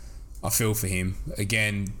 I feel for him.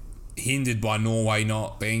 Again, hindered by Norway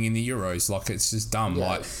not being in the Euros. Like, it's just dumb. Yeah.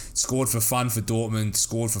 Like, scored for fun for Dortmund,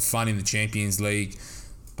 scored for fun in the Champions League,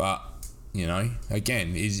 but, you know,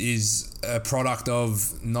 again, is a product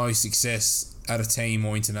of no success at a team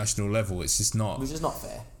or international level. It's just not. Which is not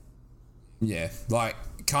fair. Yeah, like,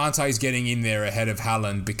 Kante's getting in there ahead of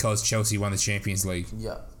Haaland because Chelsea won the Champions League.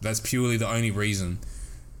 Yeah. That's purely the only reason.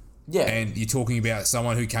 Yeah. And you're talking about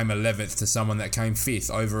someone who came 11th to someone that came 5th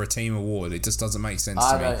over a team award. It just doesn't make sense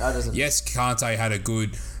to me. Yes, Kante had a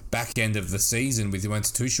good back end of the season with when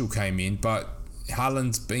Tuchel came in, but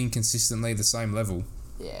Haaland's been consistently the same level.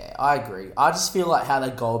 Yeah, I agree. I just feel like how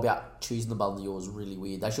they go about choosing the Ballon d'Or is really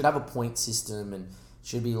weird. They should have a point system and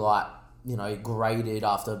should be like, you know, graded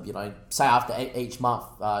after, you know, say after each month,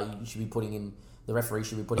 you should be putting in, the referee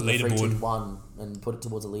should be putting the 3, 2, 1 and put it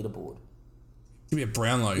towards a leaderboard. Could be a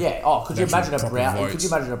Brownlow. Yeah. Oh, could you imagine a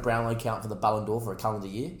Brownlow count for the Ballon d'Or for a calendar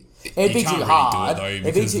year? It'd be too hard.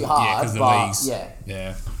 It'd be too hard. Because the but leagues.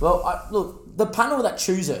 Yeah. Well, look, the panel that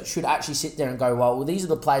choose it should actually sit there and go, well, these are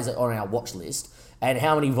the players that are on our watch list, and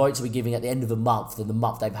how many votes are we giving at the end of the month than the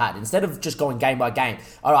month they've had? Instead of just going game by game.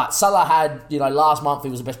 All right, Salah had, you know, last month he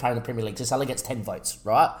was the best player in the Premier League, so Salah gets 10 votes,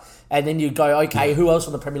 right? And then you go, okay, who else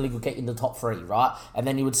from the Premier League will get in the top 3, right? And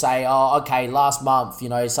then you would say, oh, okay, last month, you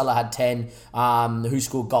know, Salah had 10. Who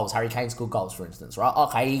scored goals? Harry Kane scored goals, for instance, right?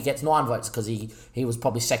 Okay, he gets 9 votes because he was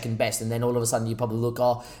probably second best. And then all of a sudden you probably look,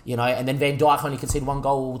 you know, and then Van Dijk only conceded 1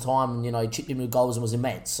 goal all the time and, you know, chipped in with goals and was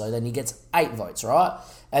immense. So then he gets 8 votes, right?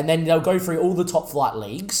 And then they'll go through all the top flight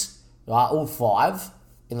leagues, right? All 5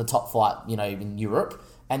 in the top flight, you know, in Europe.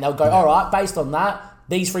 And they'll go, all right, based on that,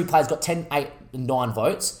 these 3 players got 10, 8, and 9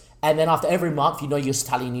 votes. And then after every month, you know your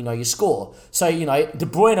tally and you know your score. So, you know, De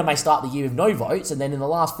Bruyne may start the year with no votes, and then in the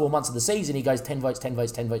last 4 months of the season, he goes 10 votes, 10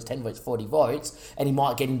 votes, 10 votes, 10 votes, 40 votes, and he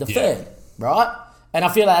might get into third, right? And I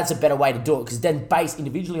feel like that's a better way to do it, because then based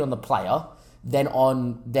individually on the player, than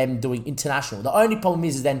on them doing international. The only problem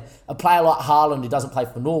is then a player like Haaland, who doesn't play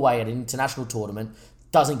for Norway at an international tournament,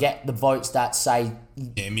 doesn't get the votes that say,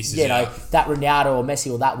 misses you know, out. that Ronaldo or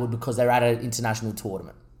Messi or that would, because they're at an international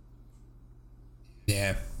tournament.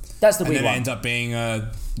 Yeah. That's the weird one. And then one. it ends up being,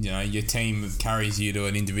 you know, your team carries you to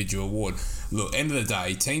an individual award. Look, end of the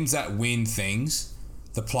day, teams that win things,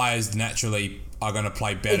 the players naturally are going to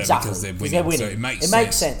play better because they're winning. So it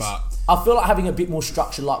makes sense. But I feel like having a bit more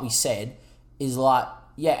structure, like we said, is like,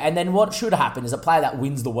 yeah, and then what should happen is a player that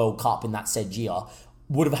wins the World Cup in that said year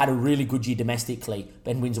would have had a really good year domestically,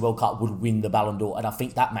 then wins the World Cup, would win the Ballon d'Or. And I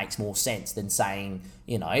think that makes more sense than saying,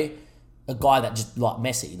 you know, a guy that just, like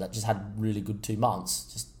Messi, that just had really good 2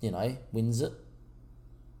 months, just, you know, wins it.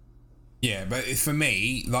 Yeah, but for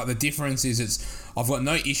me, like, the difference is I've got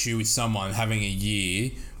no issue with someone having a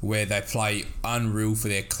year where they play unreal for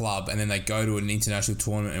their club and then they go to an international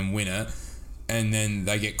tournament and win it and then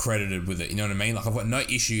they get credited with it. You know what I mean? Like, I've got no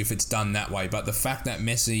issue if it's done that way, but the fact that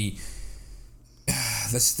Messi,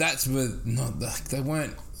 the stats were not, they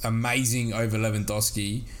weren't amazing over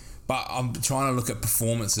Lewandowski, but I'm trying to look at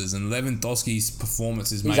performances, and Lewandowski's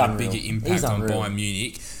performances made a bigger impact on Bayern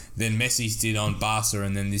Munich than Messi's did on Barca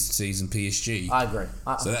and then this season PSG. I agree.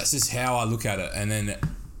 So that's just how I look at it. And then,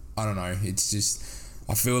 I don't know, it's just,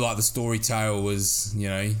 I feel like the story tale was, you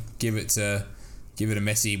know, give it to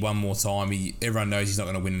Messi one more time. Everyone knows he's not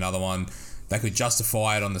going to win another one. They could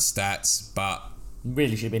justify it on the stats, but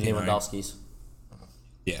really should have been Lewandowski's.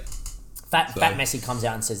 Yeah. Fat Messi comes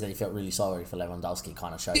out and says that he felt really sorry for Lewandowski,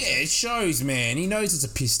 kind of shows. Yeah, it shows, man. He knows it's a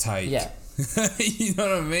piss take. Yeah. You know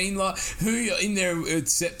what I mean? Like, who in their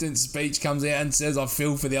acceptance speech comes out and says, I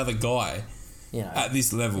feel for the other guy, you know, at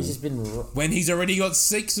this level? He's just been... when he's already got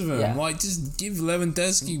 6 of them. Yeah. Like, just give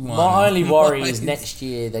Lewandowski one. My only worry is next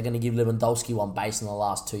year they're going to give Lewandowski one based on the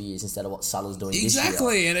last 2 years instead of what Salah's doing this year.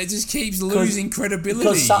 Exactly, and it just keeps losing credibility.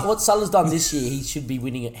 Because what Salah's done this year, he should be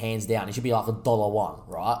winning it hands down. He should be like $1,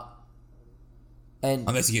 right? And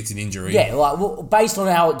unless he gets an injury. Yeah, like, well, based on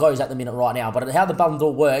how it goes at the minute right now. But how the Ballon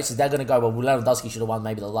d'Or works is they're going to go, well, Lewandowski should have won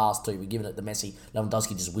maybe the last 2. We're giving it to Messi. Lewandowski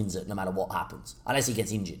just wins it no matter what happens. Unless he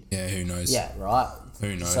gets injured. Yeah, who knows? Yeah, right?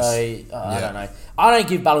 Who knows? So, I don't know. I don't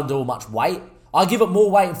give Ballon d'Or much weight. I give it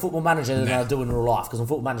more weight in Football Manager than I do in real life. Because in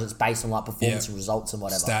Football Manager, it's based on like performance and results and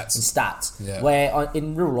whatever. Stats. Yeah. Where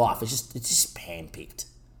in real life, it's just hand-picked.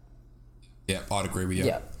 Yeah, I'd agree with you.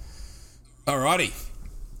 Yeah. Alrighty.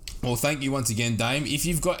 Well, thank you once again, Dame. If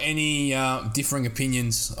you've got any differing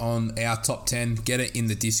opinions on our top 10, get it in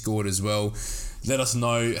the Discord as well. Let us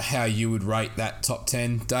know how you would rate that top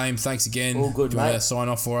 10. Dame, thanks again. All good, Do you want mate. to sign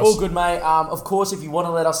off for us? All good, mate. Of course, if you want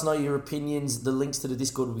to let us know your opinions, the links to the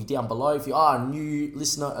Discord will be down below. If you are a new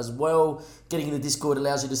listener as well, getting in the Discord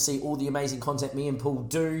allows you to see all the amazing content me and Paul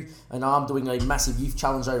do. And I'm doing a massive youth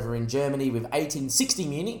challenge over in Germany with 1860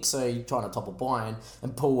 Munich, so you're trying to topple Bayern.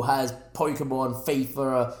 And Paul has Pokemon,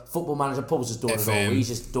 FIFA, Football Manager. Paul's just doing it all. He's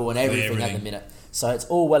just doing everything at the minute. So it's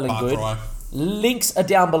all well and good. Cry. Links are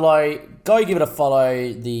down below. Go give it a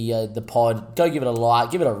follow, the pod. Go give it a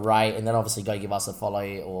like, give it a rate, and then obviously go give us a follow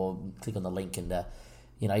or click on the link and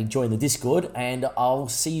join the Discord. And I'll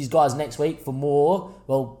see you guys next week for more.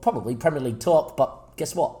 Well, probably Premier League talk, but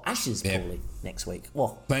guess what? Ashes probably next week.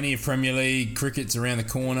 Well, plenty of Premier League, cricket's around the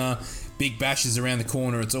corner, big bashes around the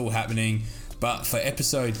corner. It's all happening. But for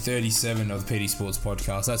episode 37 of the PD Sports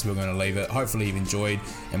Podcast, that's where we're going to leave it. Hopefully you've enjoyed,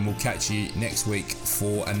 and we'll catch you next week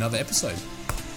for another episode.